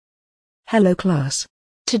Hello class.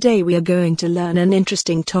 Today we are going to learn an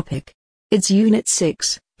interesting topic. It's Unit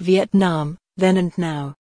 6, Vietnam, Then and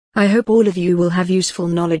Now. I hope all of you will have useful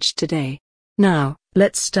knowledge today. Now,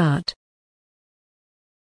 let's start.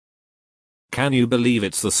 Can you believe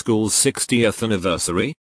it's the school's 60th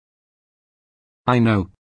anniversary? I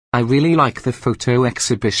know. I really like the photo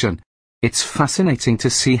exhibition. It's fascinating to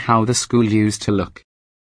see how the school used to look.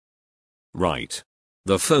 Right.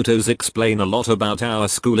 The photos explain a lot about our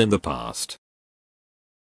school in the past.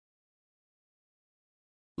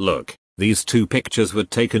 Look, these two pictures were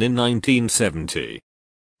taken in 1970.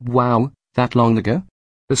 Wow, that long ago?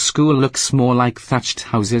 The school looks more like thatched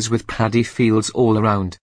houses with paddy fields all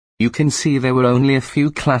around. You can see there were only a few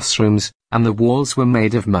classrooms, and the walls were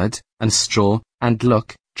made of mud and straw, and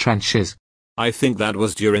look, trenches. I think that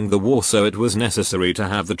was during the war, so it was necessary to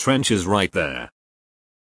have the trenches right there.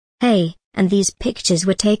 Hey, and these pictures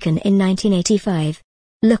were taken in 1985.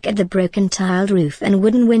 Look at the broken tiled roof and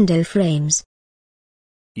wooden window frames.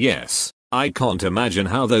 Yes, I can't imagine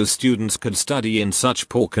how those students could study in such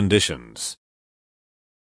poor conditions.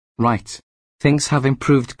 Right. Things have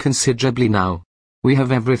improved considerably now. We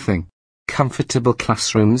have everything. Comfortable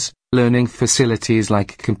classrooms, learning facilities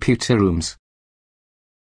like computer rooms.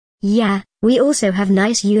 Yeah, we also have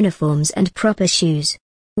nice uniforms and proper shoes.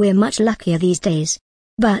 We're much luckier these days.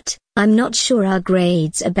 But, I'm not sure our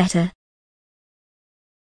grades are better.